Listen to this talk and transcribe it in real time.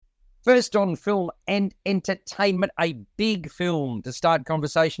First on film and entertainment, a big film to start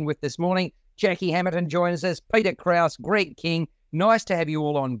conversation with this morning. Jackie Hamilton joins us, Peter Krause, Greg King. Nice to have you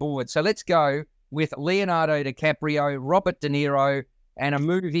all on board. So let's go with Leonardo DiCaprio, Robert De Niro, and a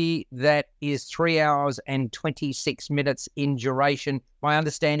movie that is 3 hours and 26 minutes in duration. My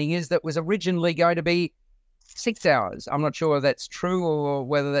understanding is that was originally going to be 6 hours. I'm not sure if that's true or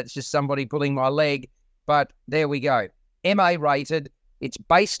whether that's just somebody pulling my leg, but there we go. MA rated. It's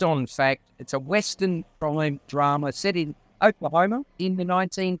based on fact. It's a Western crime drama set in Oklahoma in the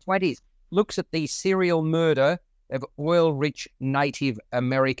 1920s. Looks at the serial murder of oil-rich Native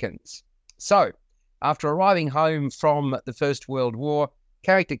Americans. So, after arriving home from the First World War, a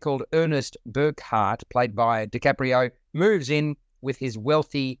character called Ernest Burkhart, played by DiCaprio, moves in with his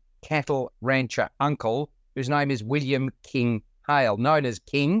wealthy cattle rancher uncle, whose name is William King Hale, known as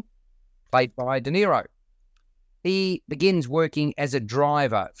King, played by De Niro. He begins working as a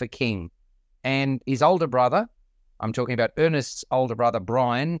driver for King, and his older brother, I'm talking about Ernest's older brother,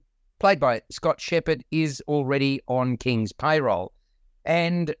 Brian, played by Scott Shepherd, is already on King's payroll.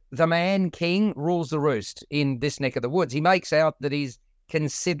 And the man, King, rules the roost in this neck of the woods. He makes out that he's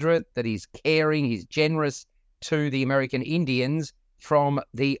considerate, that he's caring, he's generous to the American Indians from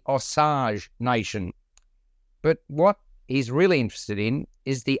the Osage Nation. But what he's really interested in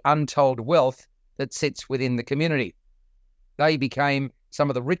is the untold wealth that sits within the community. They became some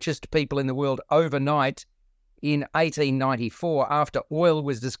of the richest people in the world overnight in 1894 after oil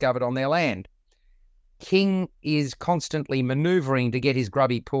was discovered on their land. King is constantly manoeuvring to get his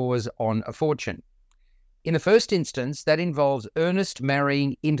grubby paws on a fortune. In the first instance, that involves Ernest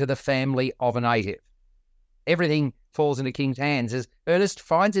marrying into the family of a native. Everything falls into King's hands as Ernest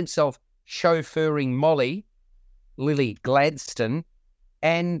finds himself chauffeuring Molly, Lily Gladstone,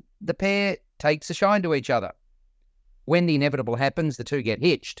 and the pair takes a shine to each other. When the inevitable happens, the two get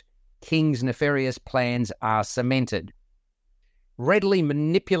hitched. King's nefarious plans are cemented. Readily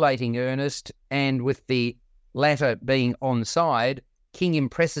manipulating Ernest, and with the latter being on side, King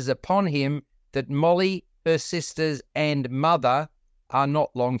impresses upon him that Molly, her sisters, and mother are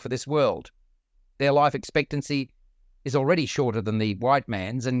not long for this world. Their life expectancy is already shorter than the white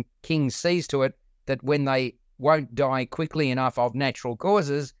man's, and King sees to it that when they won't die quickly enough of natural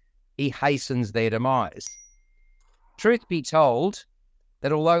causes, he hastens their demise. Truth be told,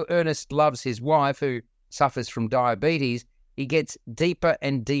 that although Ernest loves his wife, who suffers from diabetes, he gets deeper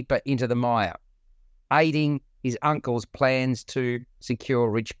and deeper into the mire, aiding his uncle's plans to secure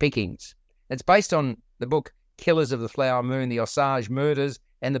rich pickings. It's based on the book Killers of the Flower Moon, The Osage Murders,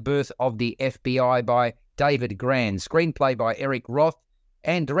 and the Birth of the FBI by David Grand, screenplay by Eric Roth,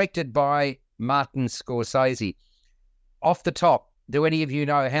 and directed by Martin Scorsese. Off the top, do any of you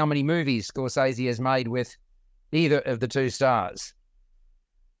know how many movies Scorsese has made with either of the two stars?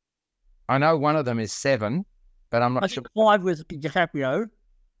 I know one of them is 7, but I'm not sure. 5 with DiCaprio.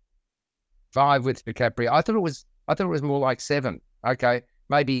 5 with DiCaprio. I thought it was more like 7. Okay,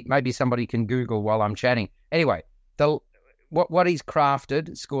 maybe somebody can Google while I'm chatting. Anyway, what he's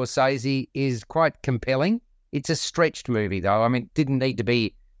crafted, Scorsese, is quite compelling. It's a stretched movie, though. I mean, it didn't need to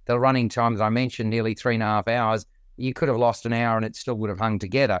be the running time that I mentioned, nearly 3.5 hours. You could have lost an hour and it still would have hung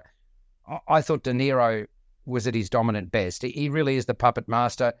together. I thought De Niro was at his dominant best. He really is the puppet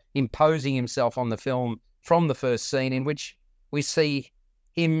master, imposing himself on the film from the first scene, in which we see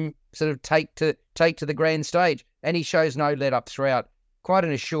him sort of take to the grand stage, and he shows no let up throughout. Quite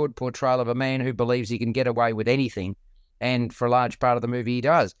an assured portrayal of a man who believes he can get away with anything, and for a large part of the movie he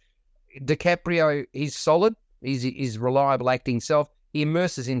does. DiCaprio, he's solid. He's reliable acting self. He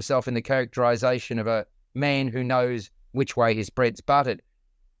immerses himself in the characterization of a man who knows which way his bread's buttered.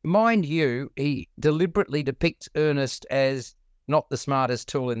 Mind you, he deliberately depicts Ernest as not the smartest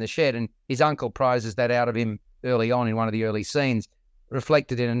tool in the shed, and his uncle prizes that out of him early on in one of the early scenes,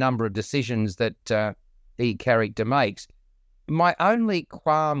 reflected in a number of decisions that the character makes. My only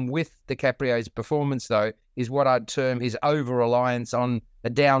qualm with DiCaprio's performance, though, is what I'd term his over-reliance on a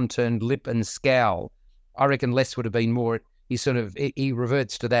downturned lip and scowl. I reckon less would have been more. He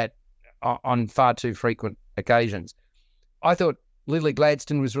reverts to that on far too frequent occasions. I thought Lily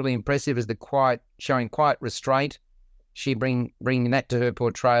Gladstone was really impressive as showing quiet restraint. She bringing that to her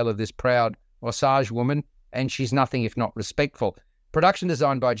portrayal of this proud Osage woman, and she's nothing if not respectful. Production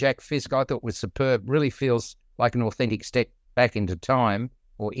design by Jack Fisk I thought was superb. Really feels like an authentic step back into time,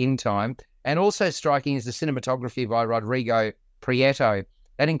 or in time. And also striking is the cinematography by Rodrigo Prieto.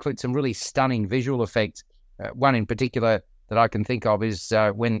 That includes some really stunning visual effects. One in particular that I can think of is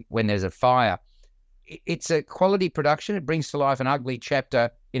when there's a fire. It's a quality production. It brings to life an ugly chapter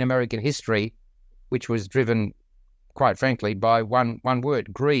in American history, which was driven, quite frankly, by one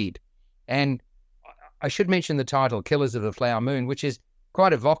word, greed. And I should mention the title, Killers of the Flower Moon, which is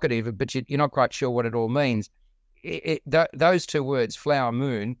quite evocative, but you're not quite sure what it all means. Those two words, flower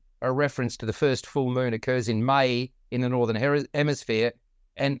moon, are a reference to the first full moon occurs in May in the Northern Hemisphere,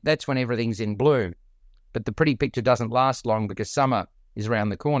 and that's when everything's in bloom. But the pretty picture doesn't last long because summer is around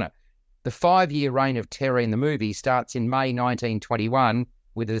the corner. The 5-year reign of terror in the movie starts in May 1921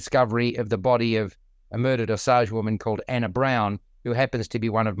 with the discovery of the body of a murdered Osage woman called Anna Brown, who happens to be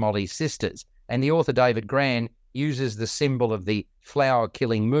one of Molly's sisters. And the author David Gran uses the symbol of the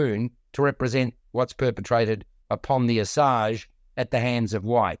flower-killing moon to represent what's perpetrated upon the Osage at the hands of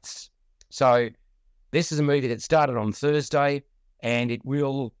whites. So this is a movie that started on Thursday, and it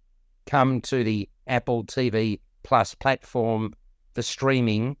will come to the Apple TV Plus platform for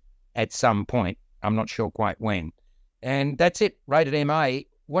streaming at some point. I'm not sure quite when. And that's it, rated MA.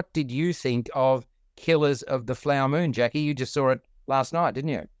 What did you think of Killers of the Flower Moon, Jackie? You just saw it last night,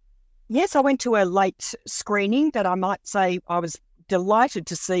 didn't you? Yes, I went to a late screening that I might say I was delighted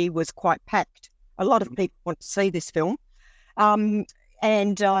to see was quite packed. A lot of people want to see this film. And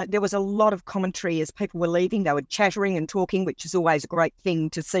there was a lot of commentary as people were leaving. They were chattering and talking, which is always a great thing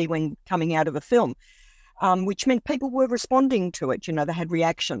to see when coming out of a film, which meant people were responding to it. You know, they had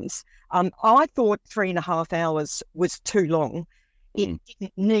reactions. I thought 3.5 hours was too long. It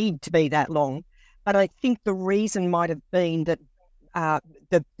didn't need to be that long. But I think the reason might have been that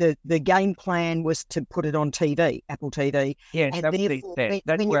the game plan was to put it on TV, Apple TV. Yes, and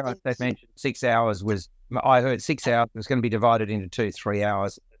that's where I mentioned 6 hours was. I heard 6 hours was going to be divided into 2-3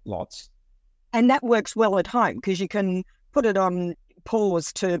 hours lots. And that works well at home because you can put it on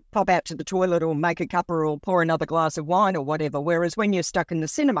pause to pop out to the toilet or make a cuppa or pour another glass of wine or whatever. Whereas when you're stuck in the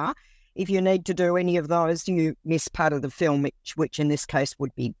cinema, if you need to do any of those, you miss part of the film, which in this case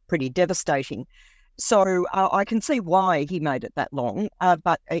would be pretty devastating. So I can see why he made it that long,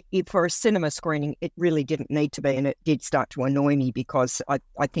 but for a cinema screening, it really didn't need to be, and it did start to annoy me because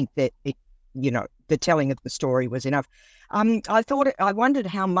I think that the telling of the story was enough. I wondered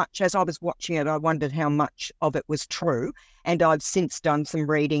how much, as I was watching it, I wondered how much of it was true, and I've since done some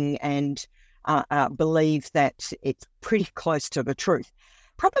reading and believe that it's pretty close to the truth.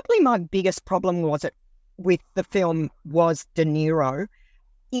 Probably my biggest problem with the film was De Niro.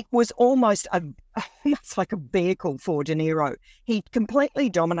 It was almost like a vehicle for De Niro. He completely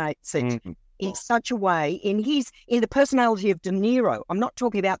dominates it in such a way in the personality of De Niro. I'm not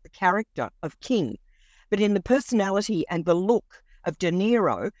talking about the character of King, but in the personality and the look of De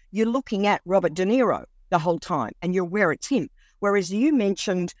Niro, you're looking at Robert De Niro the whole time and you're aware it's him. Whereas you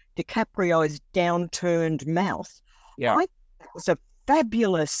mentioned DiCaprio's downturned mouth. Yeah. I think that was a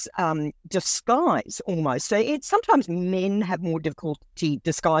fabulous disguise almost. So sometimes men have more difficulty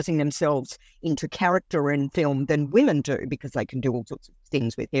disguising themselves into character in film than women do because they can do all sorts of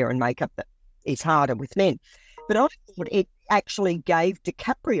things with hair and makeup that is harder with men. But I thought it actually gave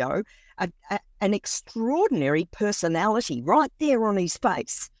DiCaprio an extraordinary personality right there on his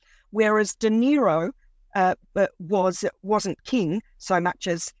face, whereas De Niro wasn't King so much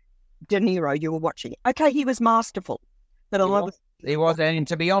as De Niro you were watching. Okay, he was masterful, but He was, and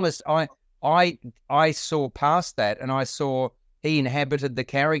to be honest, I saw past that, and I saw he inhabited the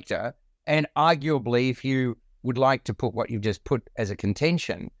character. And arguably, if you would like to put what you've just put as a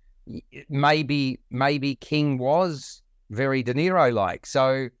contention, maybe King was very De Niro-like.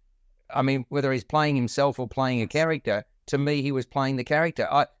 So, I mean, whether he's playing himself or playing a character, to me, he was playing the character.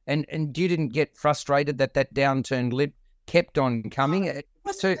 And you didn't get frustrated that downturned lip kept on coming. It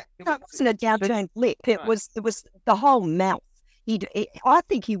wasn't a downturned lip. It was the whole mouth. I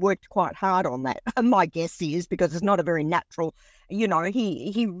think he worked quite hard on that. My guess is because it's not a very natural.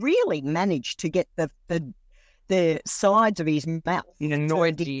 He really managed to get the sides of his mouth.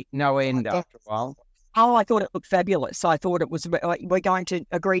 Annoyed no end after a while. Oh, I thought it looked fabulous. I thought it was. We're going to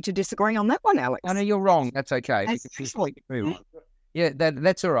agree to disagree on that one, Alex. No, you're wrong. That's okay. Yeah,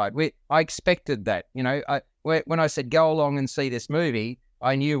 that's all right. I expected that. When I said go along and see this movie,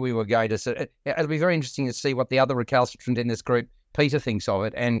 I knew we were going to see it. It'll be very interesting to see what the other recalcitrant in this group, Peter, thinks of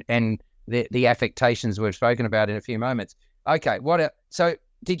it and the affectations we've spoken about in a few moments. Okay, so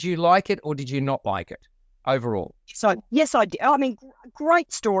did you like it or did you not like it overall? So, yes, I did. I mean,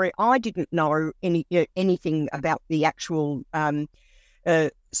 great story. I didn't know anything about the actual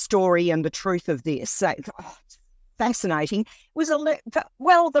story and the truth of this. So, it's fascinating. It was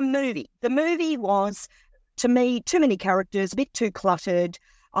the movie. The movie was, to me, too many characters, a bit too cluttered.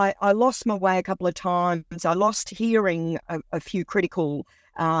 I lost my way a couple of times. I lost hearing a few critical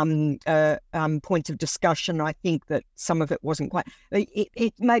points of discussion. I think that some of it wasn't quite.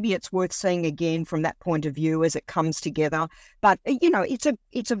 Maybe it's worth seeing again from that point of view as it comes together. But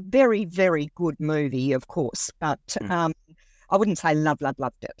it's a very, very good movie, of course. But I wouldn't say loved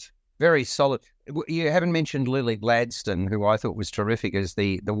it. Very solid. You haven't mentioned Lily Gladstone, who I thought was terrific as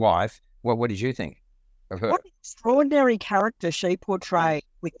the wife. What did you think of her? What an extraordinary character she portrayed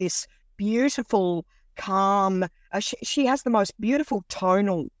with this beautiful, calm. She has the most beautiful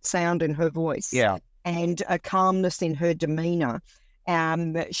tonal sound in her voice. Yeah. And a calmness in her demeanour.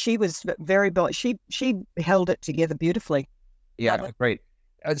 She was very. She held it together beautifully. Yeah, agreed.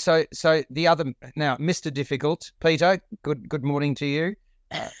 So the other now, Mr. Difficult, Peter. Good morning to you.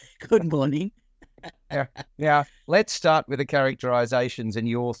 Good morning. Yeah. Let's start with the characterizations and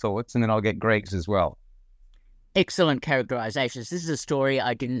your thoughts, and then I'll get Greg's as well. Excellent characterizations. This is a story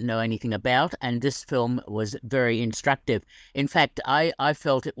I didn't know anything about, and this film was very instructive. In fact, I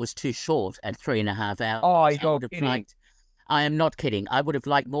felt it was too short at 3.5 hours. Oh, you're kidding. I am not kidding. I would have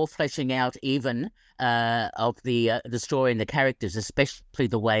liked more fleshing out even of the story and the characters, especially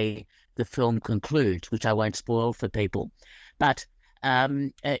the way the film concludes, which I won't spoil for people. But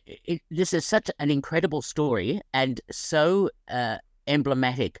this is such an incredible story and so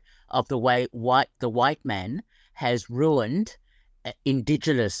emblematic of the way the white man has ruined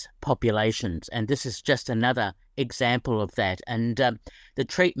indigenous populations. And this is just another example of that. And the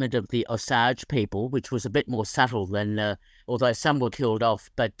treatment of the Osage people, which was a bit more subtle than, although some were killed off,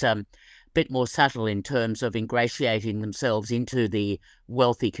 but bit more subtle in terms of ingratiating themselves into the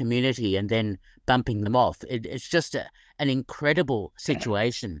wealthy community and then bumping them off. It's just an incredible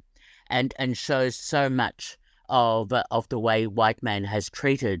situation and shows so much of the way white man has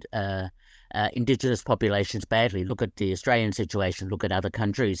treated indigenous populations badly. Look at the Australian situation, look at other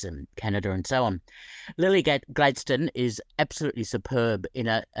countries and Canada and so on. Lily Gladstone is absolutely superb in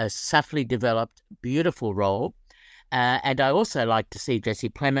a subtly developed, beautiful role. And I also like to see Jesse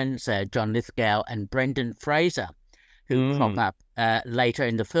Plemons, John Lithgow and Brendan Fraser, who crop up later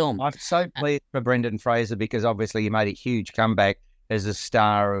in the film. I'm so pleased for Brendan Fraser because obviously he made a huge comeback as a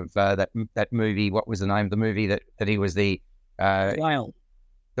star of that movie. What was the name of the movie that he was the Whale?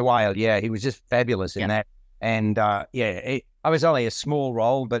 The Whale, yeah. He was just fabulous in that. And I was only a small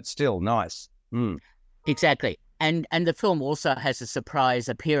role, but still nice. Exactly. And the film also has a surprise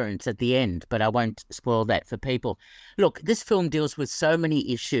appearance at the end, but I won't spoil that for people. Look, this film deals with so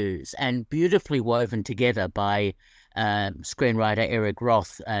many issues and beautifully woven together by screenwriter Eric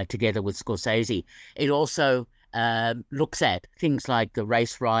Roth together with Scorsese. It also looks at things like the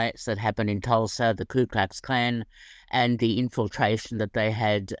race riots that happened in Tulsa, the Ku Klux Klan, and the infiltration that they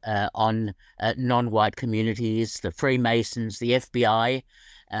had on non-white communities, the Freemasons, the FBI,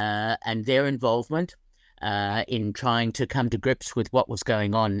 and their involvement in trying to come to grips with what was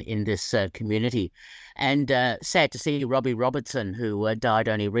going on in this community. And sad to see Robbie Robertson, who died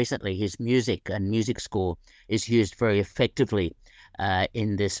only recently. His music and music score is used very effectively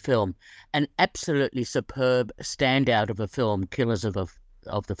in this film. An absolutely superb standout of a film, Killers of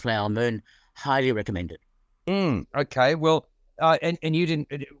the Flower Moon. Highly recommended. Okay, well, and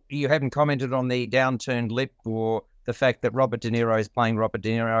you haven't commented on the downturned lip or the fact that Robert De Niro is playing Robert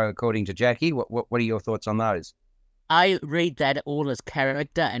De Niro, according to Jackie. What are your thoughts on those? I read that all as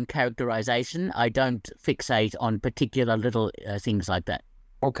character and characterization. I don't fixate on particular little things like that.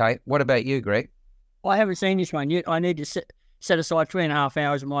 Okay. What about you, Greg? I haven't seen this one yet. I need to set aside 3.5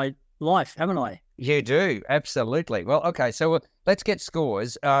 hours of my life, haven't I? You do, absolutely. Well, okay, so let's get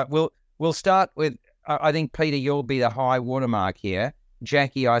scores. We'll start with, I think, Peter, you'll be the high watermark here.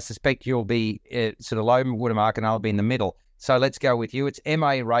 Jackie, I suspect you'll be sort of low watermark and I'll be in the middle. So let's go with you. It's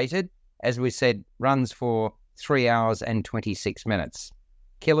MA rated. As we said, runs for 3 hours and 26 minutes.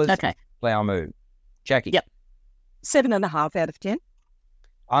 Killers, Flower Moon. Jackie? Yep. 7.5 out of 10.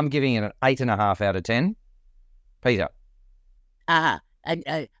 I'm giving it an 8.5 out of 10. Peter?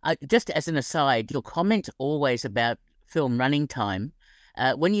 And just as an aside, your comment always about film running time,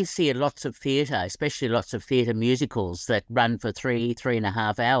 when you see lots of theatre, especially lots of theatre musicals that run for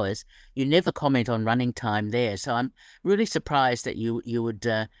 3.5 hours, you never comment on running time there. So I'm really surprised that you would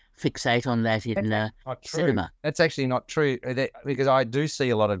fixate on that in cinema. That's actually not true, because I do see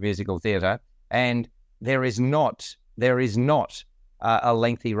a lot of musical theatre, and there is not a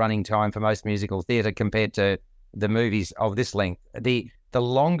lengthy running time for most musical theatre compared to the movies of this length. The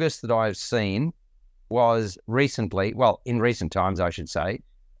longest that I've seen was recently, well, in recent times, I should say,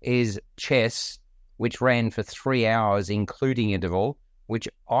 is Chess, which ran for 3 hours, including interval, which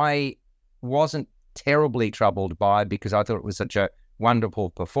I wasn't terribly troubled by because I thought it was such a wonderful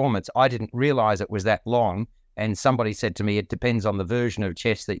performance. I didn't realize it was that long. And somebody said to me, it depends on the version of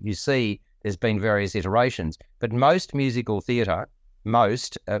chess that you see. There's been various iterations. But most musical theatre,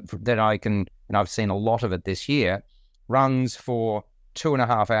 that I can, and I've seen a lot of it this year, runs for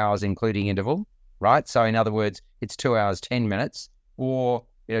 2.5 hours, including interval, right? So in other words, it's 2 hours, 10 minutes, or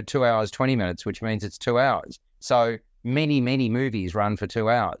 2 hours, 20 minutes, which means it's 2 hours. So many movies run for 2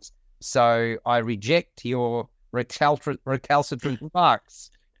 hours. So I reject your recalcitrant remarks.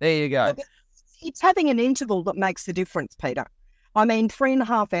 There you go. It's having an interval that makes the difference, Peter. I mean,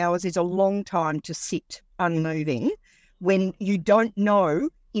 3.5 hours is a long time to sit unmoving when you don't know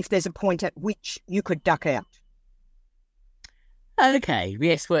if there's a point at which you could duck out. Okay.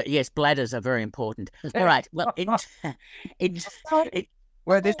 Yes. Well, yes. Bladders are very important. All right. Well,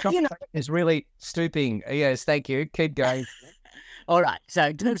 well, this conversation is really stooping. Yes. Thank you. Keep going. All right. So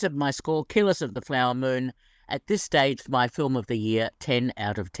in terms of my score, Killers of the Flower Moon, at this stage, my film of the year, 10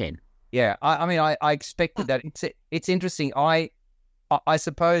 out of 10. Yeah. I mean, I expected that. It's interesting. I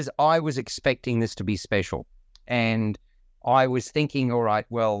suppose I was expecting this to be special, and I was thinking, all right,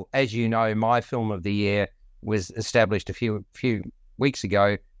 well, as you know, my film of the year was established a few weeks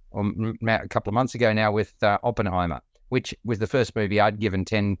ago, or a couple of months ago now, with Oppenheimer, which was the first movie I'd given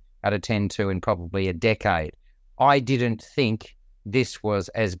 10 out of 10 to in probably a decade. I didn't think this was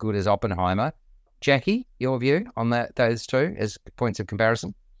as good as Oppenheimer. Jackie, your view on those two as points of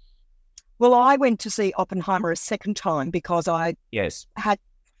comparison? Well, I went to see Oppenheimer a second time because I had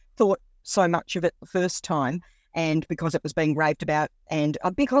thought so much of it the first time, and because it was being raved about, and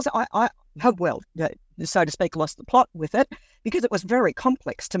because I so to speak, lost the plot with it, because it was very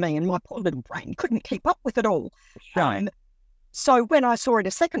complex to me and my poor little brain couldn't keep up with it all. Right. So when I saw it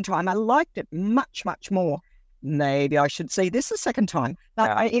a second time, I liked it much more. Maybe I should see this a second time.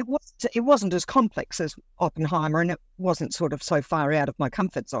 But it wasn't as complex as Oppenheimer, and it wasn't sort of so far out of my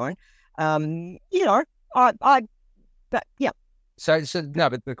comfort zone. But yeah. So no,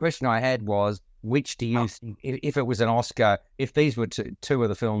 but the question I had was, which do you think, if it was an Oscar, if these were two of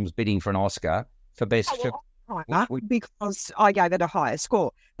the films bidding for an Oscar for best film? Because I gave it a higher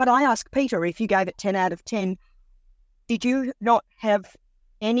score. But I asked Peter, if you gave it 10 out of 10, did you not have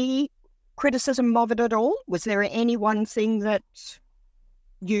any criticism of it at all? Was there any one thing that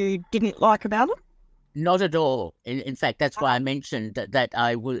you didn't like about it? Not at all. In fact, that's why I mentioned that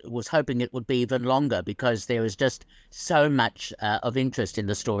I was hoping it would be even longer, because there was just so much of interest in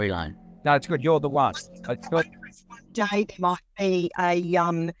the storyline. No, it's good. You're the one. It's good. There might be there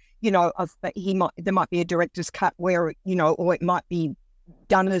might be a director's cut where, or it might be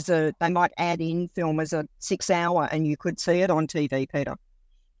done they might add in film as a 6 hour and you could see it on TV, Peter.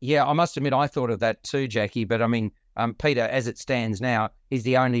 Yeah, I must admit I thought of that too, Jackie. But I mean, Peter, as it stands now, is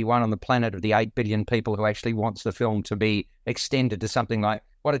the only one on the planet of the 8 billion people who actually wants the film to be extended to something like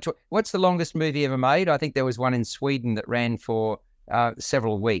what's the longest movie ever made? I think there was one in Sweden that ran for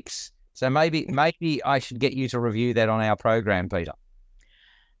several weeks. So maybe I should get you to review that on our program, Peter.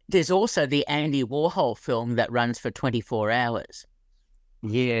 There's also the Andy Warhol film that runs for 24 hours.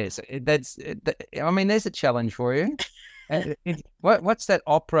 Yes, there's a challenge for you. What's that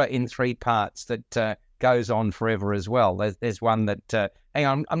opera in 3 parts that goes on forever as well? There's one that, hang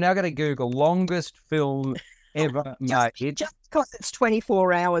on, I'm now going to Google longest film ever made. Just because it's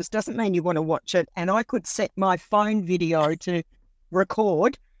 24 hours doesn't mean you want to watch it. And I could set my phone video to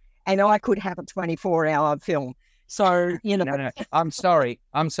record, and I could have a 24-hour film. So, No. I'm sorry,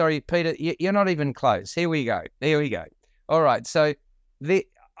 Peter. You're not even close. Here we go. All right. So,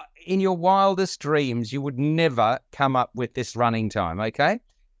 in your wildest dreams, you would never come up with this running time, okay?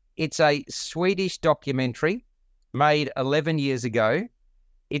 It's a Swedish documentary made 11 years ago.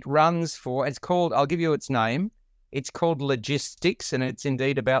 It runs for, I'll give you its name. It's called Logistics, and it's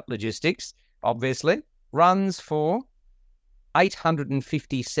indeed about logistics, obviously. Runs for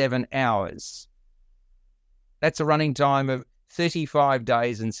 857 hours. That's a running time of 35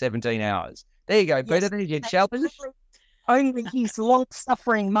 days and 17 hours. There you go, Peter. There's your challenge. Only his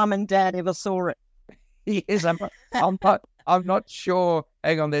long-suffering mum and dad ever saw it. Yes, I'm not sure.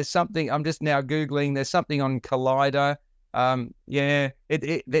 Hang on, there's something. I'm just now Googling. There's something on Collider. The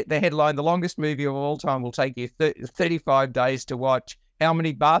headline, the longest movie of all time will take you 35 days to watch. How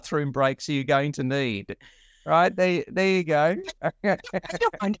many bathroom breaks are you going to need? Right, there you go. I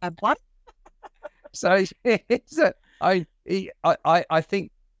don't have one. So I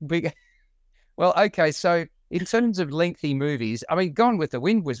think big. Well, okay. So in terms of lengthy movies, I mean, Gone with the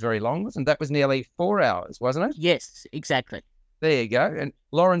Wind was very long, wasn't it? That was nearly 4 hours, wasn't it? Yes, exactly. There you go. And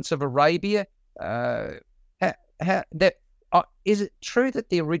Lawrence of Arabia. Is it true that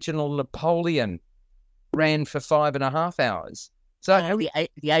the original Napoleon ran for 5.5 hours? So,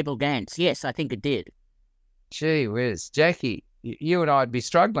 The Abel Gance. Yes, I think it did. gee whiz, Jackie, you and I'd be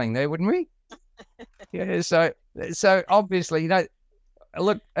struggling there, wouldn't we? Yeah. So obviously,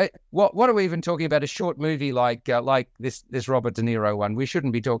 look, what are we even talking about? A short movie like this Robert De Niro one? We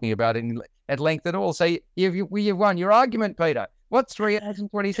shouldn't be talking about it at length at all. So you've won your argument, Peter. What's 3 hours and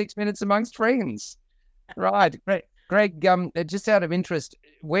 26 minutes amongst friends? Right, Greg. Just out of interest,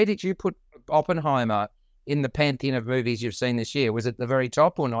 where did you put Oppenheimer in the pantheon of movies you've seen this year? Was it the very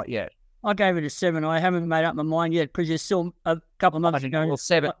top or not yet? I gave it a 7. I haven't made up my mind yet because there's still a couple of months ago. Well,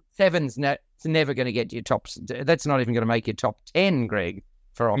 seven's never going to get your tops. That's not even going to make your top 10, Greg,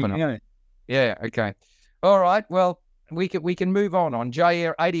 for Oppenheimer. Yeah, okay. All right, well, we can move on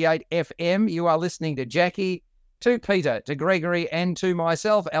JR 88 FM. You are listening to Jackie, to Peter, to Gregory, and to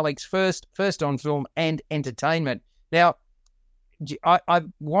myself, Alex, first on film and entertainment. Now, I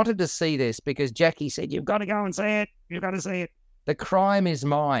wanted to see this because Jackie said, you've got to go and see it. You've got to see it. The Crime Is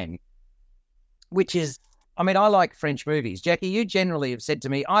Mine, which is, I mean, I like French movies. Jackie, you generally have said to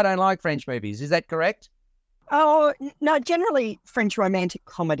me, I don't like French movies. Is that correct? Oh, no, generally French romantic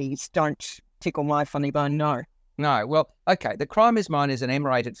comedies don't tickle my funny bone, no. No, well, okay. The Crime Is Mine is an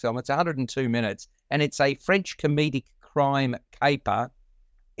M-rated film. It's 102 minutes, and it's a French comedic crime caper.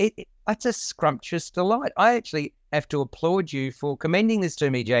 It's a scrumptious delight. I actually have to applaud you for commending this to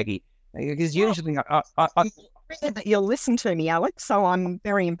me, Jackie, because usually You'll listen to me, Alex, so I'm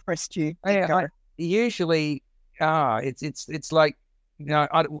very impressed usually, it's like,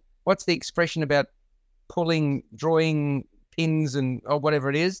 what's the expression about drawing pins or whatever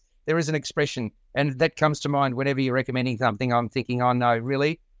it is? There is an expression, and that comes to mind whenever you're recommending something. I'm thinking, oh no,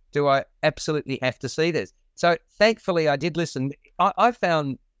 really? Do I absolutely have to see this? So thankfully I did listen. I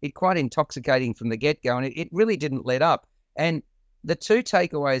found it quite intoxicating from the get-go, and it really didn't let up. And the two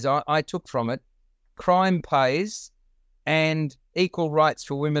takeaways I took from it: crime pays, and equal rights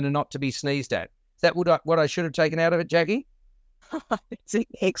for women are not to be sneezed at. Is that what I should have taken out of it, Jackie? It's an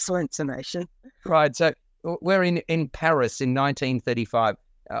excellent summation. Right. So we're in Paris in 1935.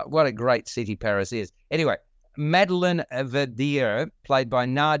 What a great city Paris is. Anyway, Madeleine Verdier, played by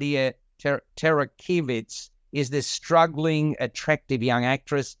Nadia Terakevich, is this struggling, attractive young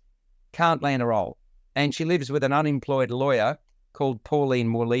actress, can't land a role. And she lives with an unemployed lawyer called Pauline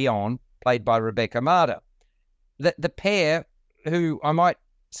Morleon, played by Rebecca Marder. The pair, who I might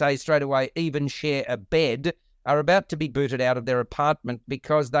say straight away even share a bed, are about to be booted out of their apartment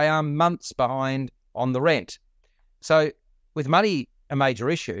because they are months behind on the rent. So, with money a major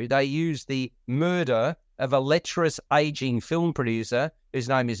issue, they use the murder of a lecherous aging film producer whose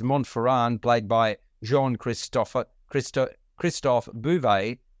name is Montferrand, played by Jean-Christophe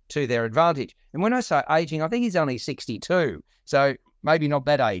Bouvet, to their advantage. And when I say aging, I think he's only 62, so maybe not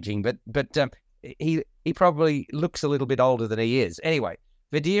that aging, but he probably looks a little bit older than he is. Anyway,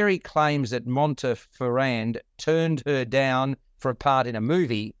 Verdier claims that Montferrand turned her down for a part in a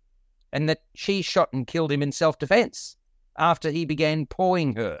movie and that she shot and killed him in self-defense after he began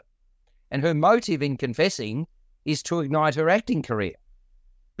pawing her. And her motive in confessing is to ignite her acting career,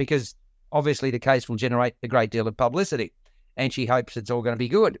 because obviously the case will generate a great deal of publicity, and she hopes it's all going to be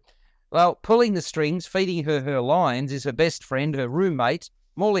good. Well, pulling the strings, feeding her lines, is her best friend, her roommate,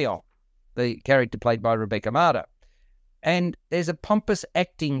 Morleon, the character played by Rebecca Marder. And there's a pompous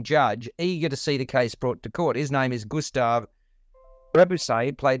acting judge eager to see the case brought to court. His name is Gustave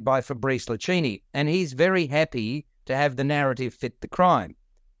Rabusset, played by Fabrice Lucchini, and he's very happy to have the narrative fit the crime,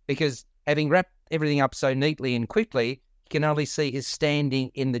 because having wrapped everything up so neatly and quickly, he can only see his standing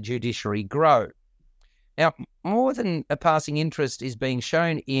in the judiciary grow. Now, more than a passing interest is being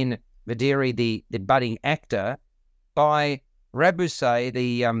shown in Verdier, the budding actor, by Rabusset,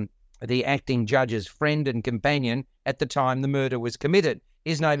 the acting judge's friend and companion at the time the murder was committed.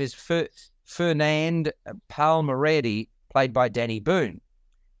 His name is Fernand Palmeredi, played by Danny Boone.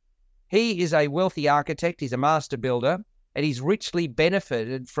 He is a wealthy architect, he's a master builder, and he's richly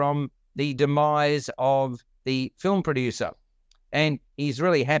benefited from the demise of the film producer. And he's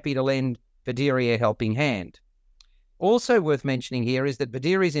really happy to lend Verdier a helping hand. Also worth mentioning here is that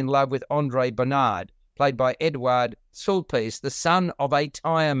Verdier is in love with André Bernard, played by Edouard Sulpice, the son of a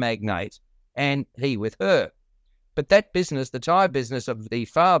tyre magnate, and he with her. But that business, the tyre business of the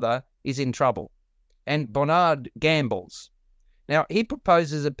father, is in trouble, and Bernard gambles. Now, he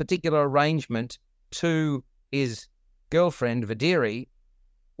proposes a particular arrangement to his girlfriend, Verdier,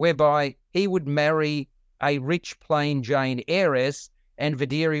 whereby he would marry a rich plain Jane heiress and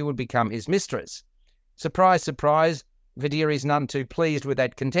Verdier would become his mistress. Surprise, surprise, Verdier is none too pleased with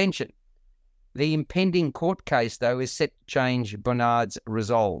that contention. The impending court case, though, is set to change Bernard's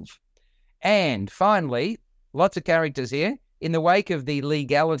resolve. And finally, lots of characters here, in the wake of the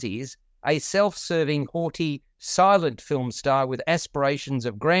legalities, a self-serving, haughty, silent film star with aspirations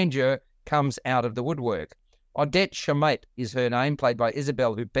of grandeur comes out of the woodwork. Odette Chamet is her name, played by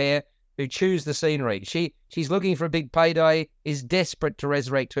Isabelle Huppert, who chews the scenery. She's looking for a big payday, is desperate to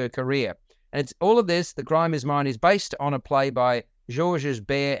resurrect her career. And it's all of this, The Crime Is Mine, is based on a play by Georges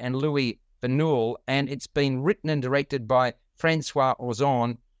Bert and Louis Verneuil, and it's been written and directed by Francois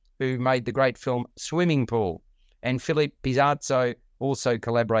Ozon, who made the great film Swimming Pool. And Philippe Pizarro also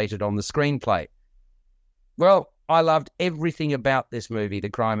collaborated on the screenplay. Well, I loved everything about this movie, The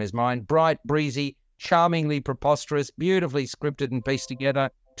Crime Is Mine. Bright, breezy, charmingly preposterous, beautifully scripted and pieced together,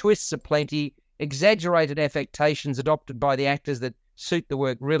 twists aplenty, exaggerated affectations adopted by the actors that suit the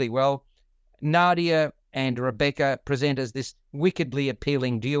work really well. Nadia and Rebecca present as this wickedly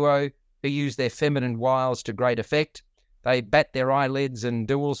appealing duo who use their feminine wiles to great effect. They bat their eyelids and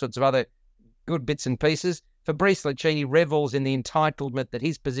do all sorts of other good bits and pieces. Fabrice Lucchini revels in the entitlement that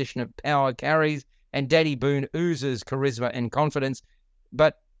his position of power carries, and Daddy Boone oozes charisma and confidence.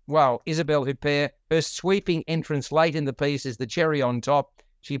 But, wow, Isabelle Huppert, her sweeping entrance late in the piece is the cherry on top.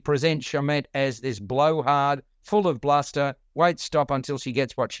 She presents Chamet as this blowhard, full of bluster, won't stop until she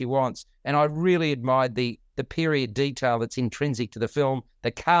gets what she wants. And I really admired the period detail that's intrinsic to the film. The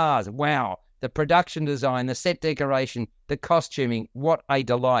cars, wow. The production design, the set decoration, the costuming, what a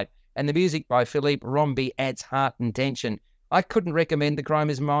delight. And the music by Philippe Rombi adds heart and tension. I couldn't recommend The Crime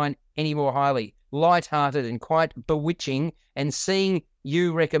Is Mine any more highly. Light-hearted and quite bewitching. And seeing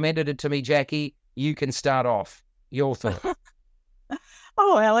you recommended it to me, Jackie, you can start off. Your thought.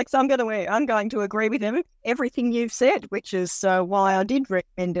 Oh, Alex, I'm going to agree with everything you've said, which is why I did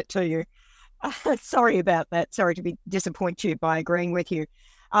recommend it to you. Sorry about that. Sorry to disappoint you by agreeing with you.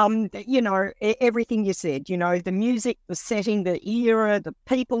 Everything you said, the music, the setting, the era, the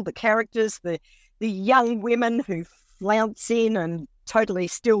people, the characters, the young women who flounce in and totally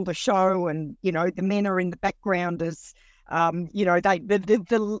steal the show, and, the men are in the background as, they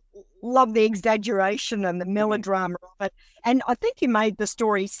love the exaggeration and the melodrama of it. And I think you made the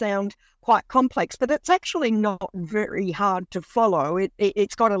story sound quite complex, but it's actually not very hard to follow.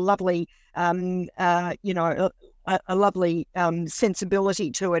 It's got a lovely, a lovely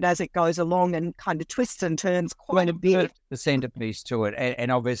sensibility to it as it goes along, and kind of twists and turns quite a bit. The centerpiece to it,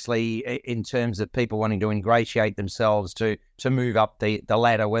 and obviously in terms of people wanting to ingratiate themselves to move up the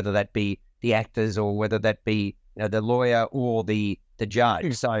ladder, whether that be the actors or whether that be the lawyer or the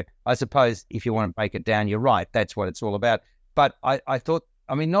judge. So I suppose if you want to break it down, you're right. That's what it's all about. But I thought,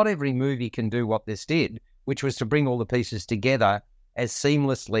 not every movie can do what this did, which was to bring all the pieces together as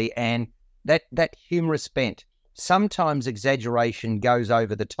seamlessly, and that humorous bent. Sometimes exaggeration goes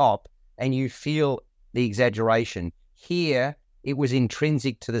over the top and you feel the exaggeration. Here, it was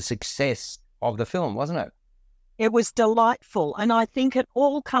intrinsic to the success of the film, wasn't it? It was delightful. And I think it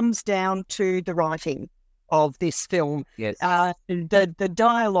all comes down to the writing of this film. Yes. The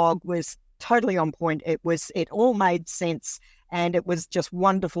dialogue was totally on point. It all made sense, and it was just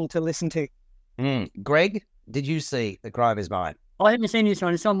wonderful to listen to. Greg, did you see The Crime Is Mine? I haven't seen this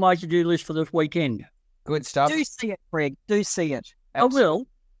one. It's on my to-do list for this weekend. Good stuff. Do see it, Greg. Do see it. I will.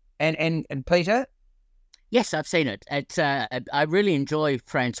 And Peter? Yes, I've seen it. I really enjoy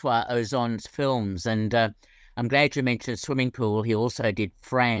Francois Ozon's films, and I'm glad you mentioned Swimming Pool. He also did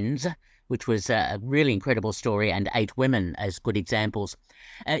Franz, which was a really incredible story, and 8 Women as good examples.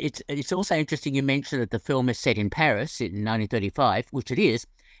 It's also interesting you mentioned that the film is set in Paris in 1935, which it is,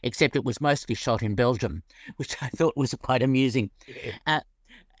 except it was mostly shot in Belgium, which I thought was quite amusing.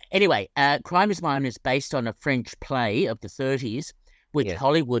 Anyway, Crime Is Mine is based on a French play of the 30s, which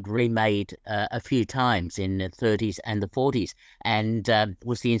Hollywood remade a few times in the 30s and the 40s, and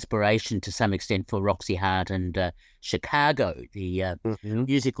was the inspiration to some extent for Roxy Hart and Chicago, the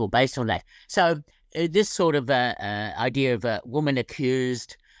musical based on that. So this sort of idea of a woman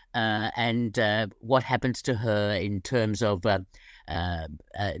accused and what happens to her in terms of the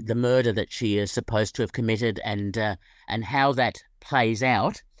murder that she is supposed to have committed, and how that plays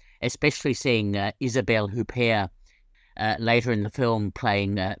out, especially seeing Isabelle Huppert later in the film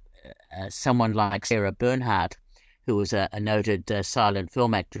playing someone like Sarah Bernhardt, who was a noted silent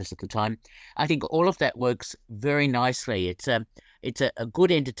film actress at the time. I think all of that works very nicely. It's a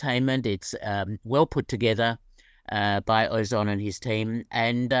good entertainment. It's well put together by Ozon and his team,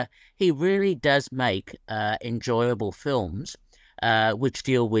 and he really does make enjoyable films which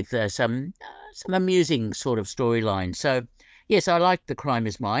deal with some amusing sort of storylines. So yes, I like The Crime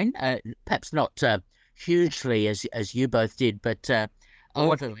Is Mine. Perhaps not hugely as you both did, but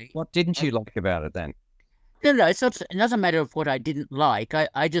ultimately. What didn't you like about it then? No, it's not a matter of what I didn't like.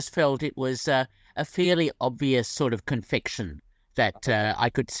 I just felt it was a a fairly obvious sort of confection that I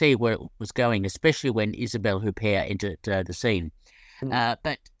could see where it was going, especially when Isabelle Huppert entered the scene.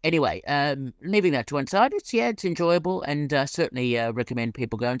 But anyway, leaving that to one side, it's enjoyable, and certainly recommend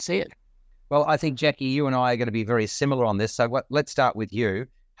people go and see it. Well, I think, Jackie, you and I are going to be very similar on this. So let's start with you.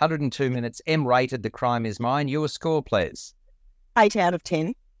 102 minutes, M-rated, The Crime Is Mine. Your score, please. 8 out of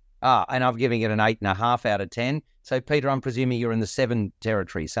 10. And I'm giving it an 8.5 out of 10. So, Peter, I'm presuming you're in the 7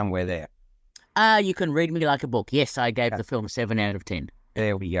 territory, somewhere there. You can read me like a book. Yes, I gave the film 7 out of 10.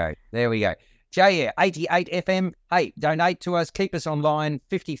 There we go. JR, 88 FM. Hey, donate to us. Keep us online.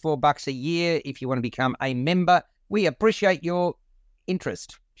 $54 a year if you want to become a member. We appreciate your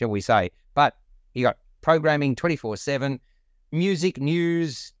interest, shall we say. But you got programming 24/7, music,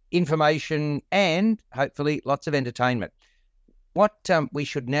 news, information, and hopefully lots of entertainment. What we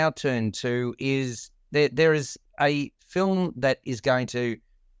should now turn to is there is a film that is going to,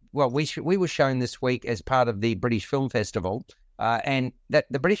 well, we were shown this week as part of the British Film Festival, and that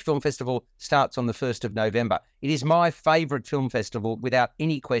the British Film Festival starts on the 1st of November. It is my favourite film festival without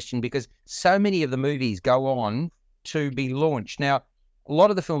any question because so many of the movies go on to be launched. Now, a lot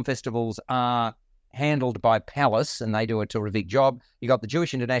of the film festivals are handled by Palace, and they do a terrific job. You got the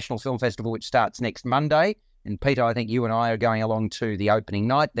Jewish International Film Festival, which starts next Monday, and Peter, I think you and I are going along to the opening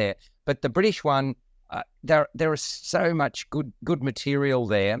night there. But the British one, there is so much good material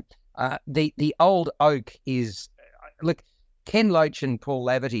there. The Old Oak is, look, Ken Loach and Paul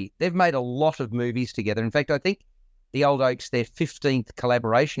Laverty, they've made a lot of movies together. In fact, I think the Old Oak's their 15th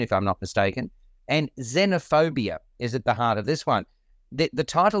collaboration, if I'm not mistaken. And xenophobia is at the heart of this one. The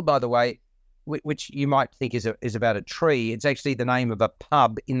title, by the way, which you might think is about a tree, it's actually the name of a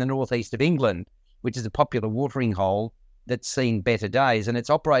pub in the northeast of England, which is a popular watering hole that's seen better days. And it's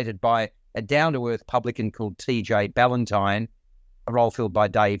operated by a down-to-earth publican called T.J. Ballantyne, a role filled by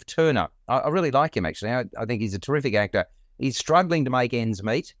Dave Turner. I really like him, actually. I think he's a terrific actor. He's struggling to make ends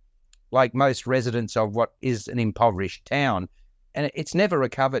meet, like most residents of what is an impoverished town. And it's never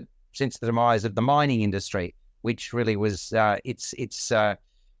recovered since the demise of the mining industry, which really was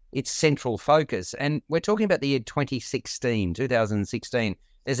its central focus. And we're talking about the year 2016.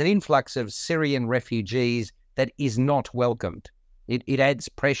 There's an influx of Syrian refugees that is not welcomed. It adds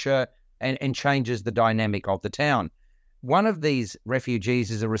pressure and changes the dynamic of the town. One of these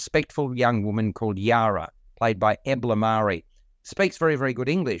refugees is a respectful young woman called Yara, played by Ebla Mari. Speaks very, very good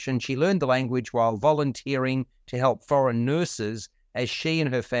English, and she learned the language while volunteering to help foreign nurses as she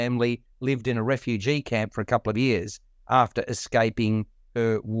and her family lived in a refugee camp for a couple of years after escaping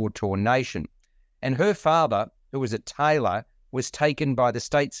her war-torn nation. And her father, who was a tailor, was taken by the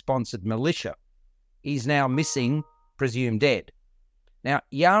state-sponsored militia. He's now missing, presumed dead. Now,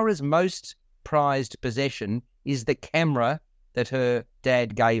 Yara's most prized possession is the camera that her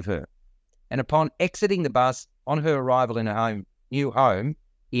dad gave her. And upon exiting the bus on her arrival in her new home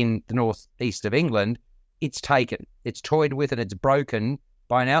in the northeast of England, it's taken. It's toyed with and it's broken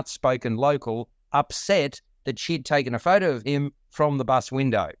by an outspoken local upset that she'd taken a photo of him from the bus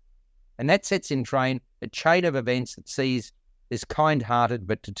window. And that sets in train a chain of events that sees this kind-hearted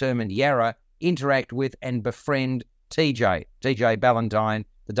but determined Yara interact with and befriend TJ Ballantyne,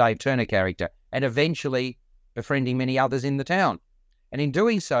 the Dave Turner character, and eventually befriending many others in the town. And in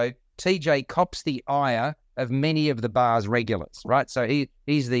doing so, TJ cops the ire of many of the bar's regulars, right? So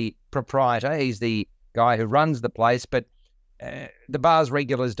he's the proprietor, he's the guy who runs the place, but the bar's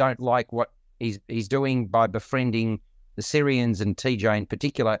regulars don't like what he's doing by befriending the Syrians and TJ in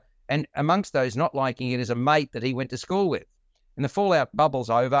particular. And amongst those not liking it is a mate that he went to school with. And the fallout bubbles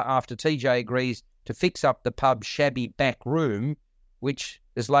over after TJ agrees to fix up the pub's shabby back room, which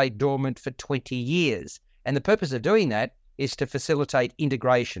has laid dormant for 20 years. And the purpose of doing that is to facilitate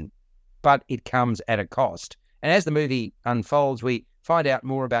integration, but it comes at a cost. And as the movie unfolds, we find out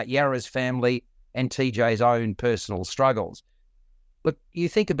more about Yara's family and TJ's own personal struggles. Look, you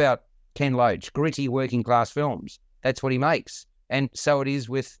think about Ken Loach, gritty working class films. That's what he makes. And so it is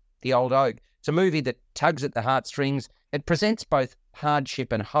with The Old Oak. It's a movie that tugs at the heartstrings. It presents both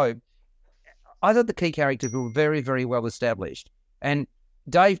hardship and hope. I thought the key characters were very, very well established. And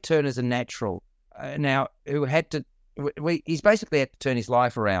Dave Turner's a natural now who had to, he's basically had to turn his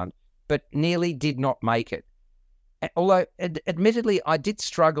life around, but nearly did not make it. Although, admittedly, I did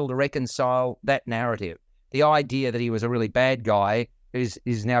struggle to reconcile that narrative. The idea that he was a really bad guy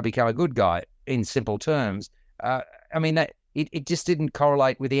who's now become a good guy, in simple terms. It just didn't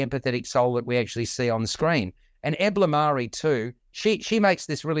correlate with the empathetic soul that we actually see on the screen. And Ebla Mari, too, she makes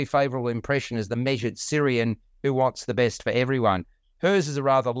this really favourable impression as the measured Syrian who wants the best for everyone. Hers is a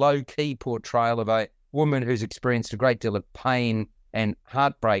rather low-key portrayal of a woman who's experienced a great deal of pain and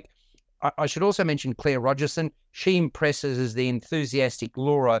heartbreak. I should also mention Claire Rogerson. She impresses as the enthusiastic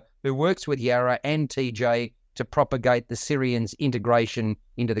Laura who works with Yarra and TJ to propagate the Syrians' integration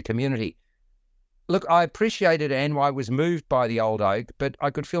into the community. Look, I appreciated and I was moved by the Old Oak, but I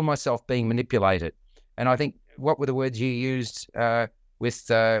could feel myself being manipulated. And I think, what were the words you used with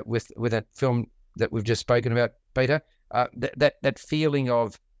that film that we've just spoken about, Peter? That feeling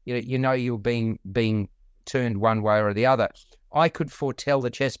of you're being turned one way or the other. I could foretell the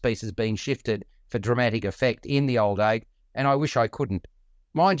chess pieces being shifted for dramatic effect in the Old Oak, and I wish I couldn't.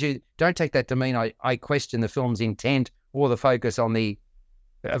 Mind you, don't take that to mean I question the film's intent or the focus on the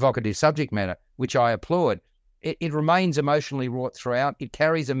evocative subject matter, which I applaud. It remains emotionally wrought throughout. It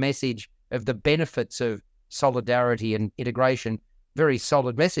carries a message of the benefits of solidarity and integration, very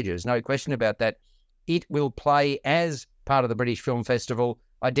solid messages, no question about that. It will play as part of the British Film Festival.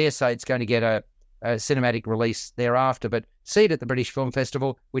 I dare say it's going to get a cinematic release thereafter, but see it at the British Film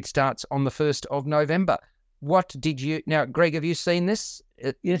Festival, which starts on the 1st of November. What did you... Now, Greg, have you seen this?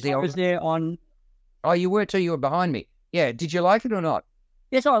 Yes, I was there on... Oh, you were too? You were behind me. Yeah, did you like it or not?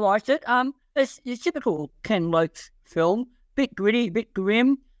 Yes, I liked it. It's a typical Ken Loach film, bit gritty, bit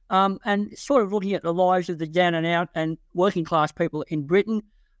grim, and sort of looking at the lives of the down and out and working class people in Britain.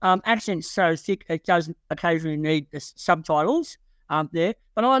 Accent's so thick it does occasionally need the subtitles there.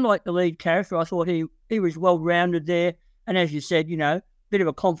 But I like the lead character. I thought he was well rounded there, and as you said, bit of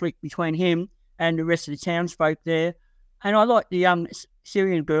a conflict between him and the rest of the townsfolk there. And I like the young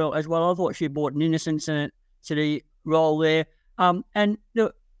Syrian girl as well. I thought she brought an innocence to the role there. And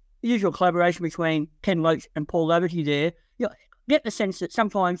the usual collaboration between Ken Loach and Paul Laverty there, you get the sense that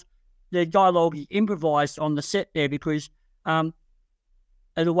sometimes the dialogue is improvised on the set there because the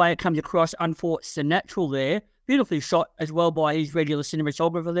way it comes across unfortunately the natural there, beautifully shot as well by his regular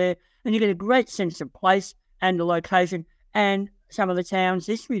cinematographer there, and you get a great sense of place and the location and some of the town's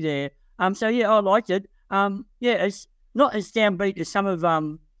history there. So yeah, I liked it. It's not as downbeat as some of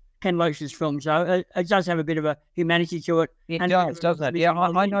Ken Loach's films, though. It does have a bit of a humanity to it. It does, doesn't it? Yeah,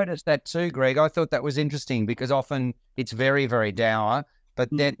 I noticed that too, Greg. I thought that was interesting because often it's very, very dour, but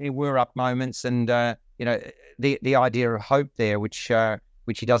then there were up moments and, the idea of hope there, which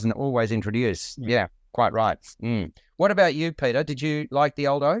he doesn't always introduce. Yeah, quite right. What about you, Peter? Did you like The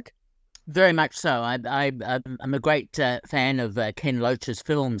Old Oak? Very much so. I'm a great fan of Ken Loach's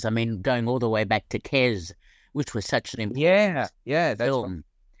films. I mean, going all the way back to Kes, which was such an important that's film. Right.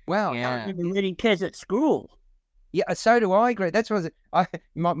 Wow. Yeah. I remember reading Kes at school. Yeah, so do I, Greg. That's what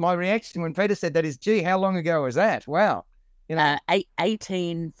my reaction when Peter said that is, gee, how long ago was that? Wow.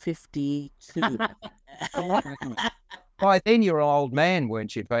 1852. By then you're an old man,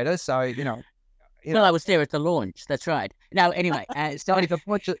 weren't you, Peter? So, Well, I was there at the launch. That's right. No, anyway. You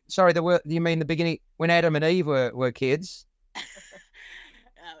mean the beginning when Adam and Eve were kids?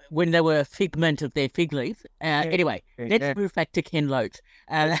 When they were a figment of their fig leaf. Anyway, let's move back to Ken Loach.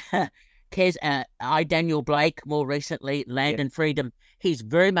 Kes, Daniel Blake, more recently, Land and Freedom. He's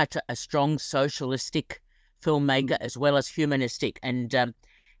very much a strong socialistic filmmaker as well as humanistic. And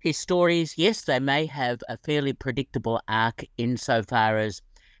his stories, yes, they may have a fairly predictable arc insofar as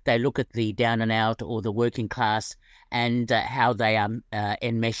they look at the down and out or the working class and how they are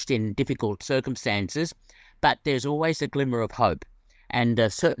enmeshed in difficult circumstances. But there's always a glimmer of hope. And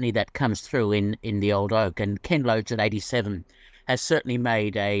certainly that comes through in The Old Oak. And Ken Loach at 87 has certainly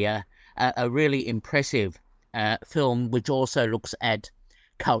made a really impressive film, which also looks at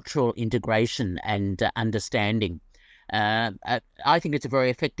cultural integration and understanding. I think it's a very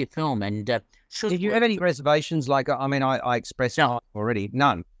effective film. And did you have any reservations? I expressed already.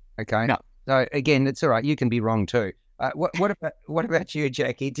 None. Okay. No. So again, it's all right. You can be wrong too. What about you,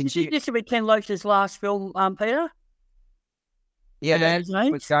 Jackie? Did you? This will be Ken Loach's last film, Peter. Yeah,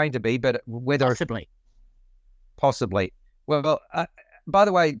 it's going to be, but whether possibly. Well, by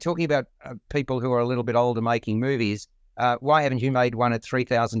the way, talking about people who are a little bit older making movies, why haven't you made one at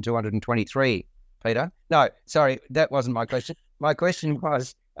 3,223, Peter? No, sorry, that wasn't my question. My question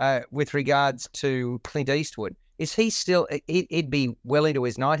was with regards to Clint Eastwood. Is he still? He'd be well into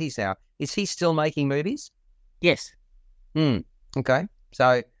his 90s now. Is he still making movies? Yes. Okay.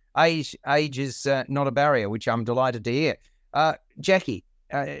 So age is not a barrier, which I'm delighted to hear. Jackie,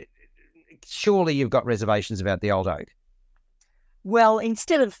 surely you've got reservations about The Old Oak. Well,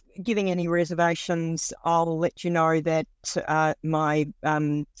 instead of giving any reservations, I'll let you know that my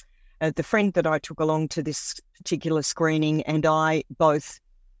the friend that I took along to this particular screening and I both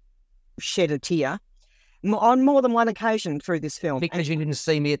shed a tear on more than one occasion through this film. Because you didn't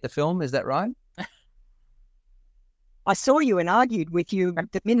see me at the film, is that right? I saw you and argued with you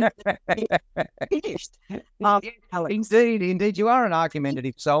the minute it finished. Alex. Indeed, you are an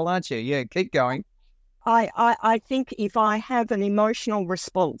argumentative soul, aren't you? Yeah, keep going. I think if I have an emotional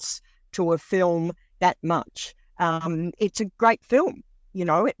response to a film that much, it's a great film. You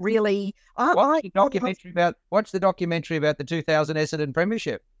know, it really. Watch the documentary about the 2000 Essendon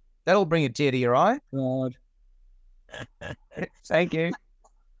Premiership. That'll bring a tear to your eye. God. Thank you.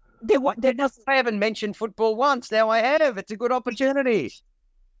 I I haven't mentioned football once. Now I have. It's a good opportunity.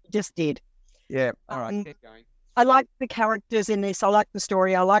 Just did. Yeah. All right. Keep going. I like the characters in this. I like the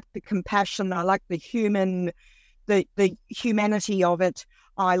story. I like the compassion. I like the humanity of it.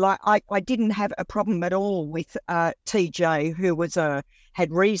 I didn't have a problem at all with TJ, who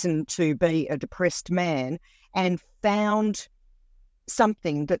had reason to be a depressed man and found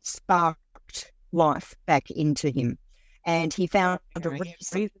something that sparked life back into him. And he found a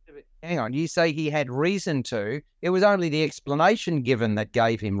reason. Hang on, you say he had reason to. It was only the explanation given that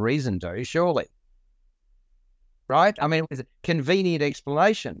gave him reason to, surely. Right? I mean, it was a convenient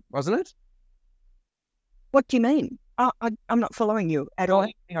explanation, wasn't it? What do you mean? I'm not following you at all.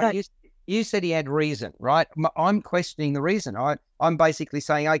 You said he had reason, right? I'm questioning the reason. I'm basically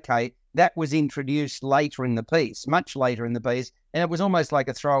saying, okay, that was introduced later in the piece, much later in the piece, and it was almost like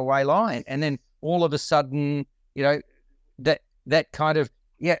a throwaway line. And then all of a sudden, you know, that kind of,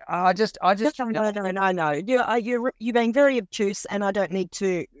 yeah, I just. No. You're being very obtuse, and I don't need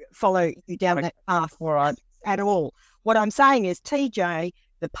to follow you down that path at all. What I'm saying is TJ,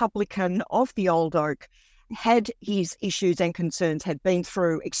 the publican of the Old Oak, had his issues and concerns, had been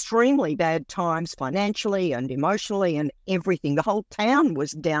through extremely bad times financially and emotionally and everything. The whole town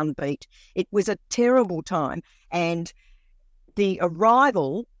was downbeat. It was a terrible time. And the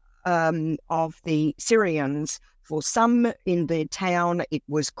arrival of the Syrians, for some in the town, it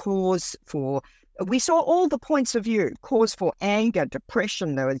was cause for, we saw all the points of view, cause for anger,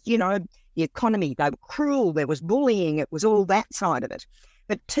 depression. There was, the economy, they were cruel, there was bullying, it was all that side of it.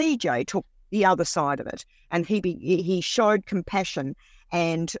 But TJ took the other side of it, and he showed compassion,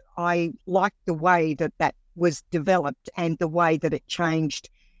 and I liked the way that was developed and the way that it changed.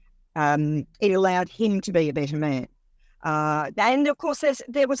 It allowed him to be a better man. And of course,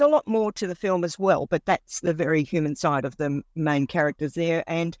 there was a lot more to the film as well, but that's the very human side of the main characters there.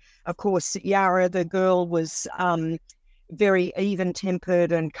 And of course, Yara, the girl, was very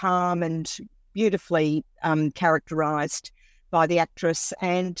even-tempered and calm and beautifully characterised by the actress,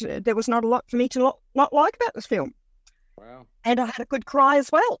 and there was not a lot for me to not like about this film. Wow. And I had a good cry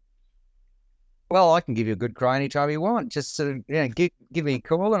as well. Well, I can give you a good cry anytime you want. Just sort of, give me a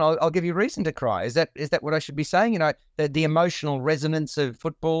call and I'll give you reason to cry. Is that what I should be saying? The emotional resonance of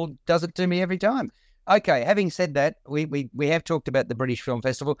football does it to me every time. Okay, having said that, we have talked about the British Film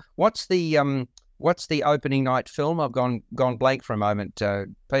Festival. What's the opening night film? I've gone blank for a moment.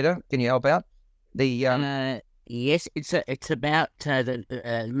 Peter, can you help out? Yes, it's about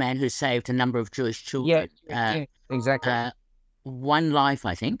the man who saved a number of Jewish children. Yeah, exactly. One Life,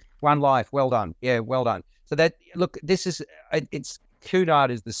 I think. One Life. Well done. Yeah, well done. So it's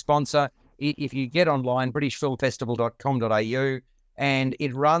Cunard is the sponsor. If you get online, britishfilmfestival.com.au, and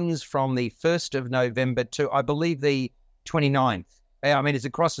it runs from the 1st of November to, I believe, the 29th. I mean, it's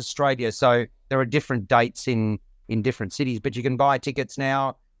across Australia, so there are different dates in different cities, but you can buy tickets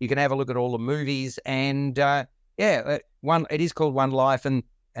now. You can have a look at all the movies, and it is called One Life, and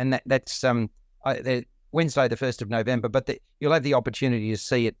that's Wednesday, the 1st of November. But you'll have the opportunity to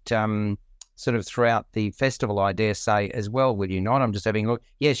see it sort of throughout the festival, I dare say, as well. Will you not? I'm just having a look.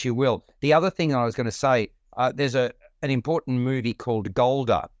 Yes, you will. The other thing I was going to say, there's an important movie called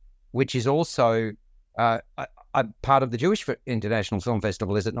Golda, which is also a part of the Jewish International Film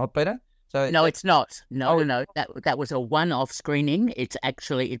Festival, is it not, Peter? No, it's not. No. That was a one-off screening. It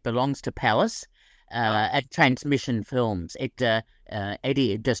belongs to Palace at Transmission Films.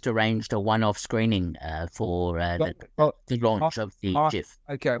 Eddie just arranged a one-off screening for the launch of the GIF.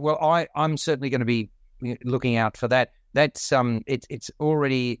 Okay, well, I'm certainly going to be looking out for that. That's it's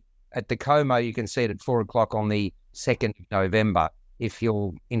already at the Como. You can see it at 4:00 on the 2nd of November if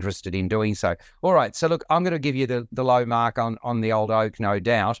you're interested in doing so. All right, so look, I'm going to give you the low mark on the Old Oak, no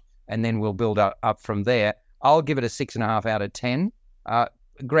doubt. And then we'll build up from there. I'll give it a 6.5 out of 10.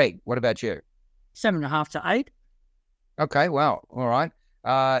 Greg, what about you? 7.5 to 8. Okay, well, all right.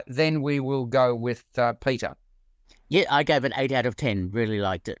 Then we will go with Peter. Yeah, I gave it 8 out of 10. Really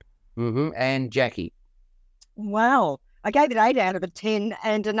liked it. Mm-hmm. And Jackie? Wow. I gave it 8 out of 10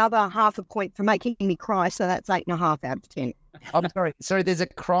 and another half a point for making me cry, so that's 8.5 out of 10. I'm sorry. Sorry, there's a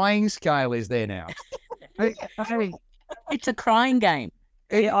crying scale, is there now? It's a crying game.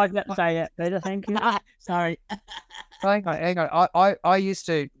 Yeah, I've got to say that, Peter. Thank you. Sorry. Hang on. I used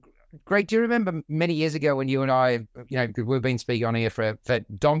to. Greg, do you remember many years ago when you and I, we've been speaking on here for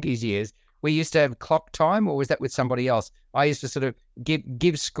donkey's years, we used to have clock time, or was that with somebody else? I used to sort of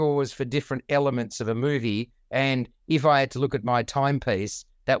give scores for different elements of a movie, and if I had to look at my timepiece,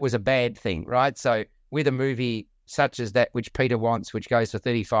 that was a bad thing, right? So with a movie such as that, which Peter wants, which goes for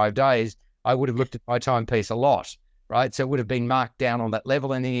 35 days, I would have looked at my timepiece a lot, right? So it would have been marked down on that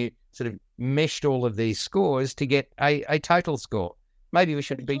level, and then you sort of meshed all of these scores to get a total score. Maybe we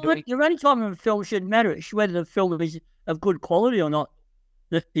shouldn't be doing... The running time of a film shouldn't matter. It's whether the film is of good quality or not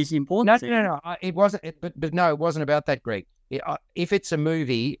that is important. No. It wasn't. But no, it wasn't about that, Greg. If it's a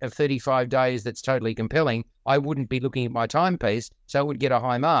movie of 35 days that's totally compelling, I wouldn't be looking at my timepiece, so it would get a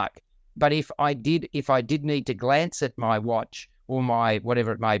high mark. But if I did need to glance at my watch or my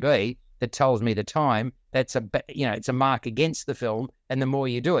whatever it may be that tells me the time, that's it's a mark against the film, and the more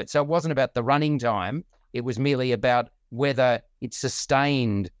you do it. So it wasn't about the running time. It was merely about whether it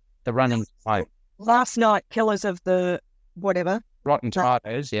sustained the running time. Last night, Killers of the whatever. Rotten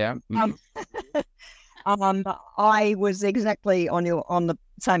Tomatoes, yeah. I was exactly on the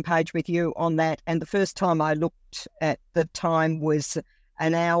same page with you on that, and the first time I looked at the time was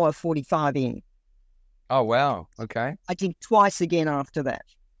an hour 45 in. Oh, wow. Okay. I did twice again after that.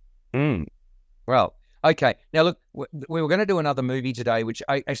 Well, okay. Now, look, we were going to do another movie today, which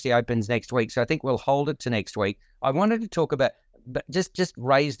actually opens next week, so I think we'll hold it to next week. I wanted to talk about, but just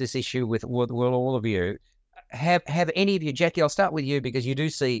raise this issue with all of you. Have any of you, Jackie, I'll start with you because you do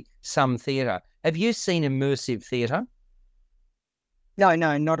see some theatre. Have you seen immersive theatre? No,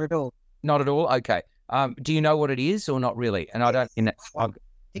 not at all. Not at all? Okay. Do you know what it is or not really? And I don't... I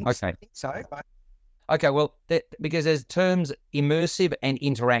think so. But... Okay, well, because there's terms immersive and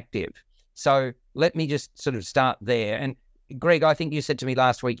interactive. So let me just sort of start there. And Greg, I think you said to me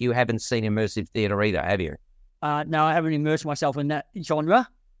last week you haven't seen immersive theatre either, have you? No, I haven't immersed myself in that genre.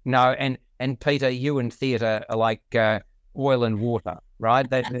 No, and Peter, you and theatre are like oil and water, right?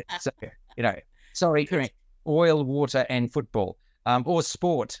 Correct. Oil, water, and football, or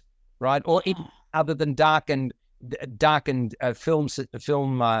sport, right? Or other than darkened film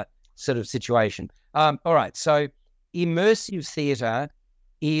sort of situation. All right, so immersive theatre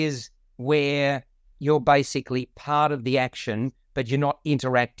is where you're basically part of the action, but you're not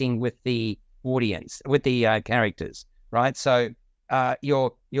interacting with the audience, with the characters, right? So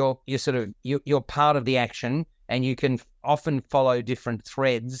you're part of the action, and you can often follow different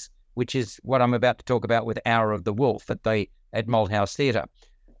threads, which is what I'm about to talk about with Hour of the Wolf at Malthouse Theatre,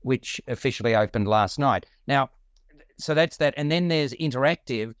 which officially opened last night. Now, so that's that. And then there's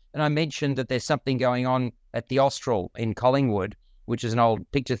interactive, and I mentioned that there's something going on at the Austral in Collingwood, which is an old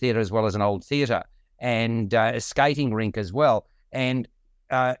picture theatre as well as an old theatre, and a skating rink as well, and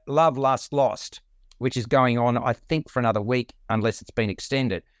Love, Lust, Lost, which is going on, I think, for another week, unless it's been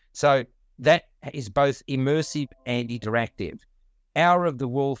extended. So that is both immersive and interactive. Hour of the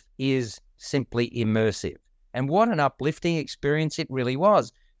Wolf is simply immersive. And what an uplifting experience it really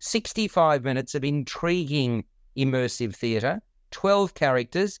was. 65 minutes of intriguing immersive theatre, 12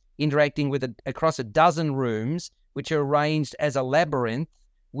 characters interacting across a dozen rooms, which are arranged as a labyrinth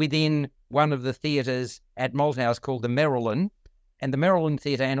within one of the theatres at Malthouse called the Merrilyn, and the Merrilyn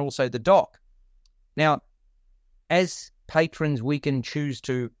Theatre, and also the Dock. Now, as patrons,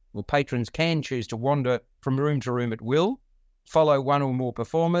 patrons can choose to wander from room to room at will, follow one or more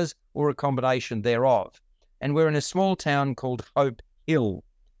performers, or a combination thereof. And we're in a small town called Hope Hill,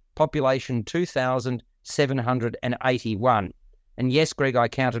 population 2,781. And yes, Greg, I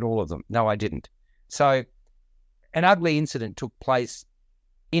counted all of them. No, I didn't. So an ugly incident took place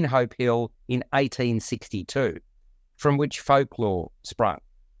in Hope Hill in 1862, from which folklore sprung,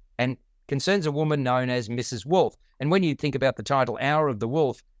 and concerns a woman known as Mrs. Wolf. And when you think about the title Hour of the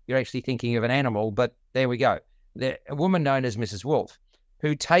Wolf, you're actually thinking of an animal, but there we go. A woman known as Mrs. Wolf,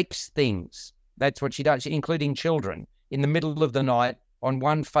 who takes things, that's what she does, including children, in the middle of the night on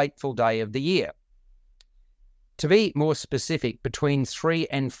one fateful day of the year. To be more specific, between 3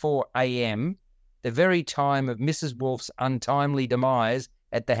 and 4 a.m., the very time of Mrs. Wolf's untimely demise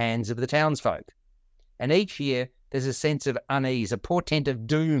at the hands of the townsfolk. And each year, there's a sense of unease, a portent of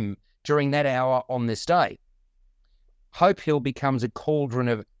doom during that hour on this day. Hope Hill becomes a cauldron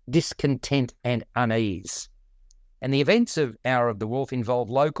of discontent and unease. And the events of Hour of the Wolf involve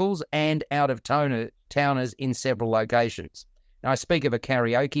locals and out-of-towners in several locations. Now, I speak of a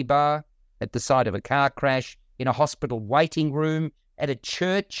karaoke bar, at the site of a car crash, in a hospital waiting room, at a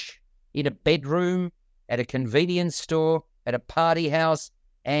church, in a bedroom, at a convenience store, at a party house,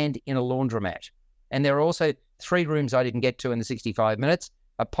 and in a laundromat. And there are also 3 rooms I didn't get to in the 65 minutes,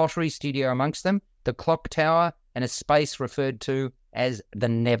 a pottery studio amongst them, the clock tower, and a space referred to as the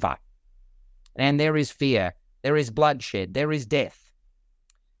never. And there is fear, there is bloodshed, there is death.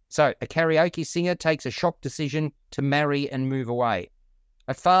 So a karaoke singer takes a shock decision to marry and move away.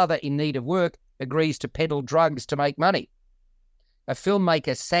 A father in need of work agrees to peddle drugs to make money. A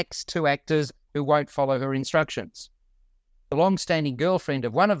filmmaker sacks 2 actors who won't follow her instructions. The long-standing girlfriend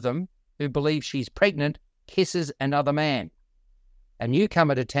of one of them, who believes she's pregnant, kisses another man. A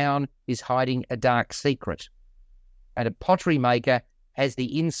newcomer to town is hiding a dark secret. And a pottery maker has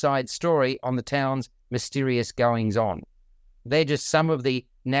the inside story on the town's mysterious goings-on. They're just some of the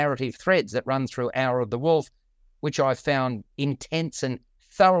narrative threads that run through Hour of the Wolf, which I've found intense and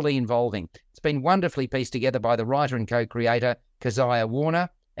thoroughly involving. It's been wonderfully pieced together by the writer and co-creator, Keziah Warner,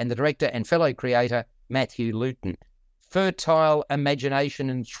 and the director and fellow creator, Matthew Luton. Fertile imagination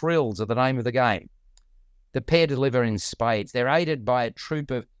and thrills are the name of the game. The pair deliver in spades. They're aided by a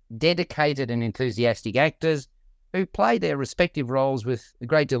troupe of dedicated and enthusiastic actors who play their respective roles with a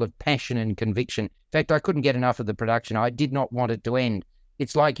great deal of passion and conviction. In fact, I couldn't get enough of the production. I did not want it to end.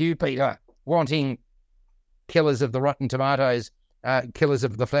 It's like you, Peter, wanting Killers of the Rotten Tomatoes, Killers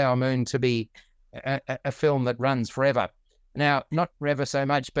of the Flower Moon to be a film that runs forever. Now, not forever so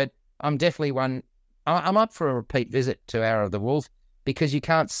much, but I'm definitely one. I'm up for a repeat visit to Hour of the Wolf because you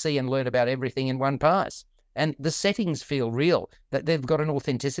can't see and learn about everything in one pass. And the settings feel real, that they've got an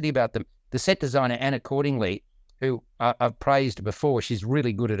authenticity about them. The set designer, Anna Cordingley, who I've praised before, she's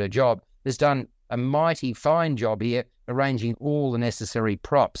really good at her job, has done a mighty fine job here arranging all the necessary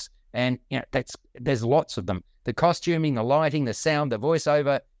props. And there's lots of them. The costuming, the lighting, the sound, the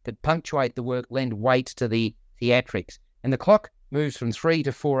voiceover that punctuate the work lend weight to the theatrics. And the clock moves from 3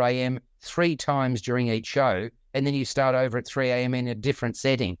 to 4 a.m. 3 times during each show, and then you start over at 3 a.m. in a different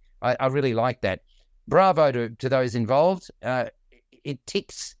setting. I really like that. Bravo to those involved. It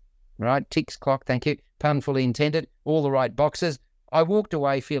ticks, right? Ticks clock, thank you. Pun fully intended. All the right boxes. I walked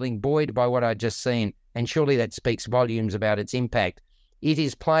away feeling buoyed by what I'd just seen, and surely that speaks volumes about its impact. It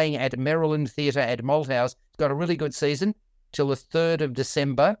is playing at Maryland Theatre at Malthouse. It's got a really good season till the 3rd of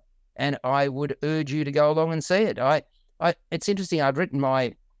December, and I would urge you to go along and see it. It's interesting. I'd written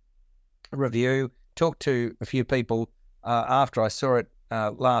my review, talked to a few people after I saw it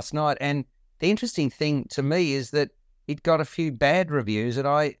last night, and the interesting thing to me is that it got a few bad reviews, and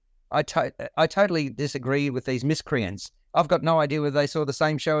I totally disagree with these miscreants. I've got no idea whether they saw the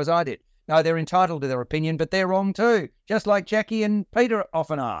same show as I did. No, they're entitled to their opinion, but they're wrong too, just like Jackie and Peter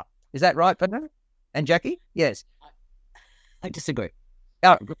often are. Is that right, Peter? And Jackie? Yes. I disagree.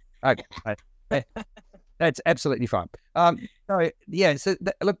 Oh, okay. That's absolutely fine.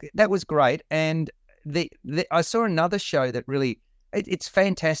 Look, that was great. And I saw another show that really, it's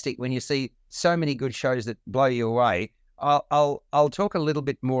fantastic when you see so many good shows that blow you away. I'll talk a little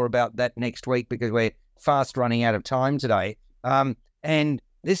bit more about that next week because we're fast running out of time today. And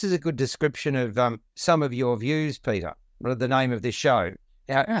this is a good description of some of your views, Peter, the name of this show.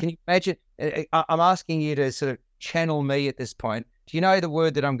 Now, Can you imagine? I'm asking you to sort of channel me at this point. Do you know the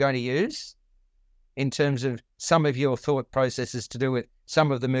word that I'm going to use in terms of some of your thought processes to do with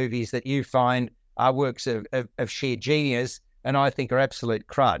some of the movies that you find are works of sheer genius and I think are absolute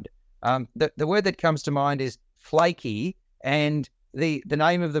crud? The word that comes to mind is flaky, and the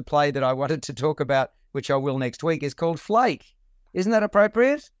name of the play that I wanted to talk about, which I will next week, is called Flake. Isn't that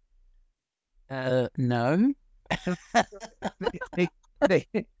appropriate? No.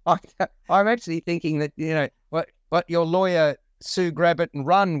 I'm actually thinking that, what your lawyer, Sue Grab It and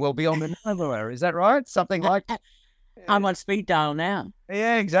Run, will be on the nowhere. Is that right? Something like that. I'm on speed dial now.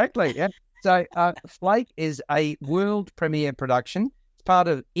 Yeah, exactly. Yeah. So Flake is a world premiere production. It's part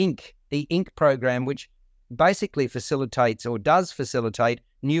of Inc., the Inc. program, which basically facilitates or does facilitate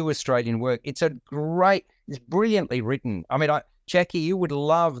new Australian work. It's brilliantly written. I mean, Jackie, you would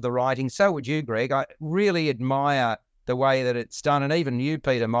love the writing. So would you, Greg. I really admire the way that it's done, and even you,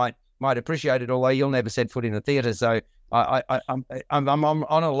 Peter, might appreciate it. Although you'll never set foot in the theatre, so I'm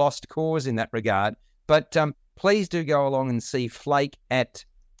on a lost cause in that regard. But please do go along and see Flake at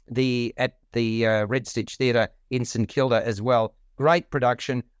the Red Stitch Theatre in St Kilda as well. Great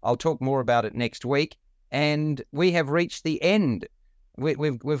production. I'll talk more about it next week. And we have reached the end.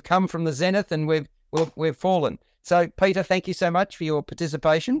 We've come from the zenith and we've fallen. So, Peter, thank you so much for your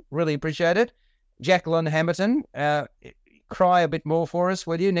participation. Really appreciate it. Jacqueline Hamilton, cry a bit more for us,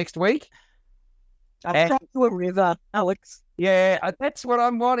 will you, next week? I've cried to a river, Alex. Yeah, that's what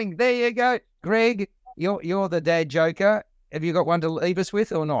I'm wanting. There you go. Greg, you're the dad joker. Have you got one to leave us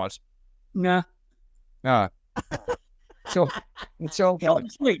with or not? No. No. It's all gone.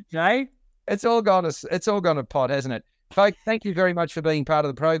 Sweet, Jay. It's all gone to pot, hasn't it? Folks, thank you very much for being part of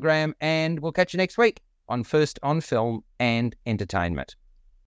the program, and we'll catch you next week on First on Film and Entertainment.